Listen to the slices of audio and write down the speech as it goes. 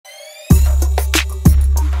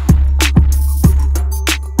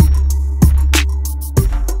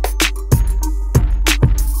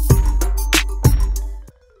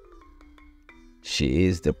She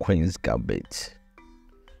is the Queen's Gambit.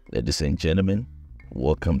 Ladies and gentlemen,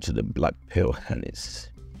 welcome to the Black Pearl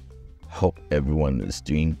Harness. Hope everyone is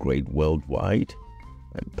doing great worldwide,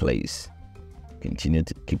 and please continue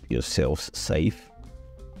to keep yourselves safe.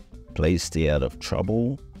 Please stay out of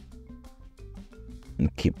trouble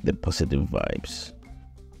and keep the positive vibes.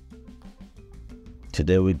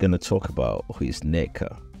 Today we're going to talk about who is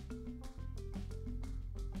Nneka,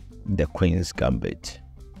 the Queen's Gambit.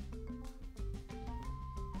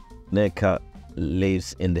 Nneka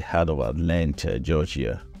lives in the heart of Atlanta,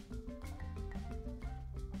 Georgia.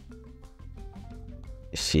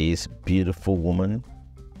 She is a beautiful woman,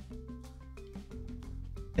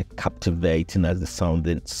 captivating as the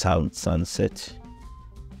sound sunset,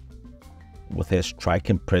 with her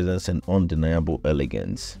striking presence and undeniable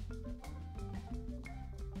elegance.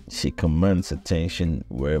 She commands attention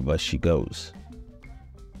wherever she goes.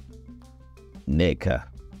 Nneka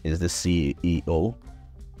is the CEO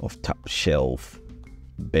of Top Shelf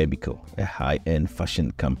Babyco, a high-end fashion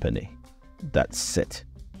company that set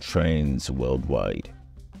trends worldwide.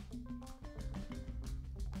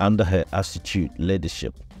 Under her astute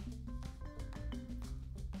leadership,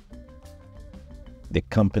 the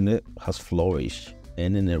company has flourished,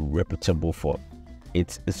 earning a reputable for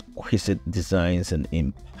its exquisite designs and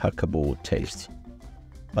impeccable taste.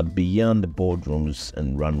 But beyond the boardrooms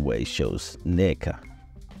and runway shows, Nneka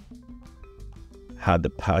had the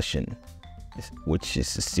passion, which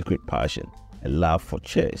is a secret passion, a love for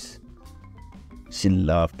chess. She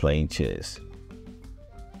loved playing chess.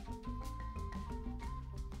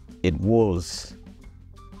 It was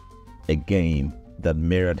a game that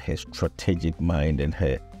mirrored her strategic mind and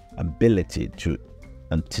her ability to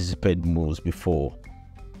anticipate moves before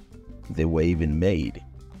they were even made.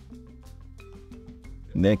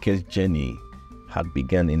 Nneka's journey had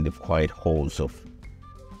begun in the quiet halls of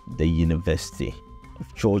the University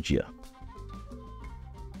of Georgia,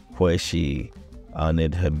 where she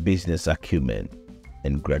honored her business acumen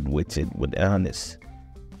and graduated with honors.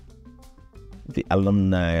 The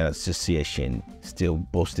Alumni Association still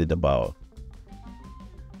boasted about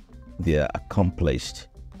their accomplished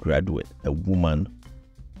graduate, a woman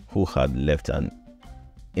who had left an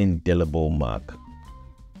indelible mark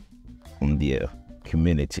on their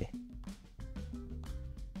community.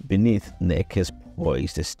 Beneath Nneka's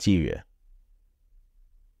poised exterior,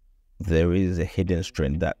 there is a hidden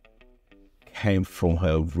strength that came from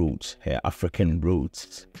her roots, her African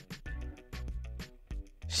roots.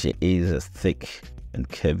 She is a thick and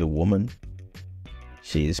curvy woman.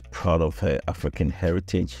 She is proud of her African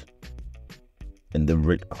heritage and the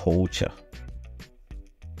rich culture.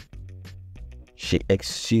 She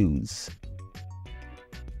exudes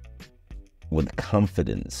with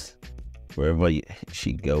confidence wherever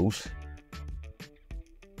she goes.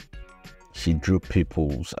 She drew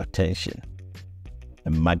people's attention, a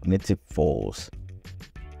magnetic force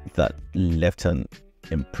that left an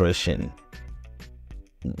impression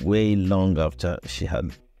way long after she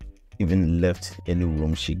had even left any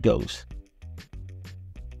room she goes.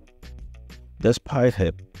 Despite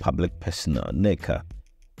her public persona, Nneka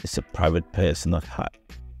is a private person at heart.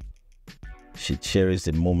 She cherishes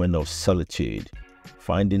a moment of solitude,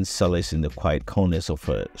 finding solace in the quiet corners of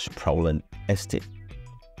her sprawling estate.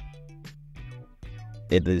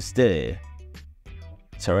 It is there,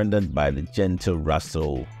 surrounded by the gentle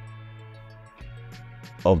rustle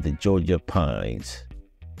of the Georgia pines,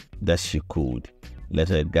 that she could let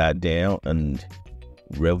her guard down and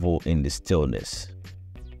revel in the stillness.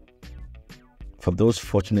 For those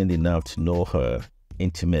fortunate enough to know her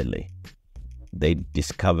intimately, they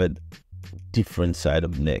discovered a different side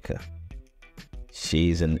of Nneka. She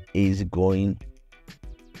is an easygoing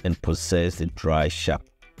and possesses a dry, sharp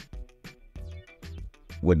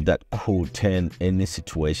wit that could turn any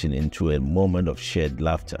situation into a moment of shared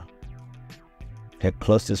laughter. Her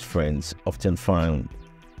closest friends often find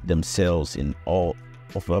themselves in awe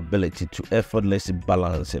of her ability to effortlessly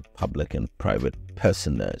balance her public and private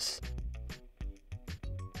personas.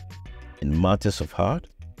 In matters of heart,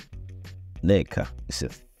 Nneka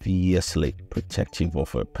is fiercely protective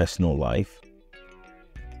of her personal life.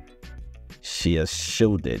 She has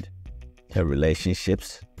shielded her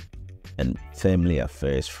relationships and family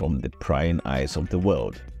affairs from the prying eyes of the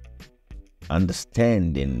world,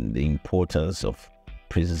 understanding the importance of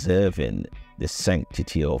preserving the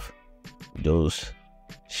sanctity of those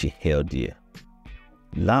she held dear.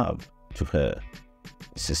 Love, to her,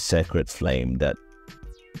 is a sacred flame that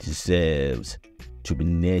deserves to be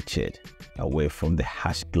nurtured away from the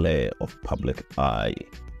harsh glare of public eye.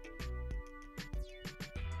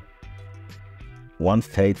 One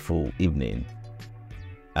fateful evening,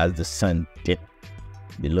 as the sun dipped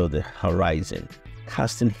below the horizon,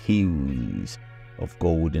 casting hues of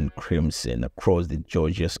gold and crimson across the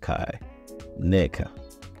gorgeous sky. Nneka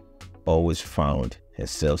always found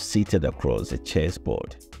herself seated across the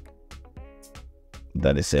chessboard.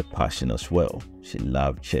 That is her passion as well. She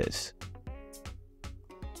loved chess.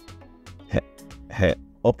 Her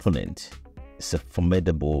opponent is a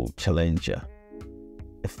formidable challenger,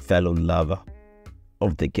 a fellow lover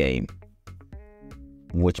of the game,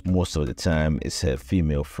 which most of the time is her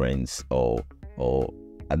female friends or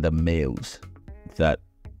other males that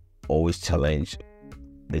always challenge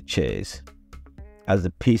the chess. As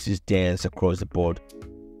the pieces dance across the board,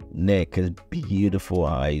 Nneka's beautiful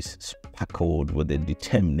eyes sparkled with a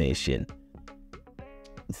determination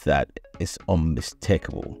that is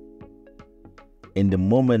unmistakable. In the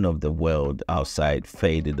moment of the world outside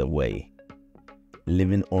faded away,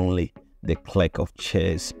 leaving only the click of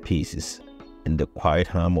chess pieces and the quiet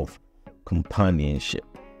hum of companionship.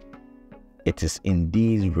 It is in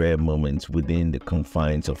these rare moments within the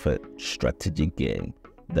confines of a strategic game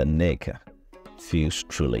that Nneka feels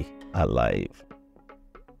truly alive.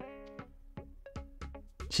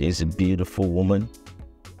 She is a beautiful woman.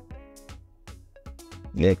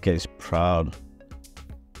 Nneka is proud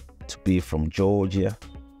to be from Georgia.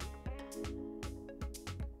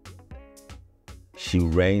 She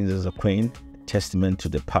reigns as a queen, a testament to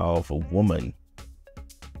the power of a woman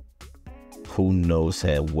who knows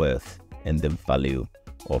her worth and the value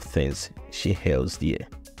of things she holds dear.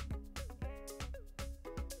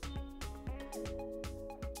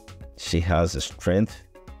 She has a strength,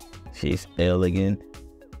 she is elegant,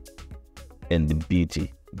 and the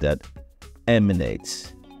beauty that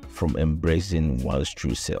emanates from embracing one's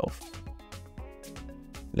true self.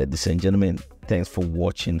 Ladies and gentlemen, thanks for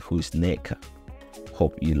watching Who's Nneka.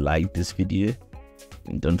 Hope you liked this video,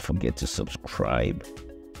 and don't forget to subscribe,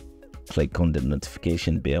 click on the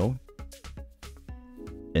notification bell,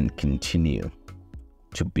 and continue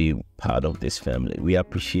to be part of this family. We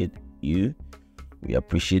appreciate you. We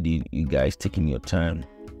appreciate you guys taking your time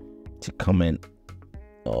to comment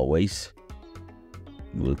always.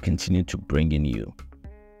 We'll continue to bring in you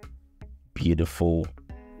beautiful,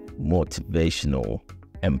 motivational,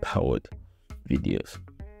 empowered videos.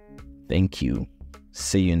 Thank you.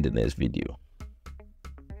 See you in the next video.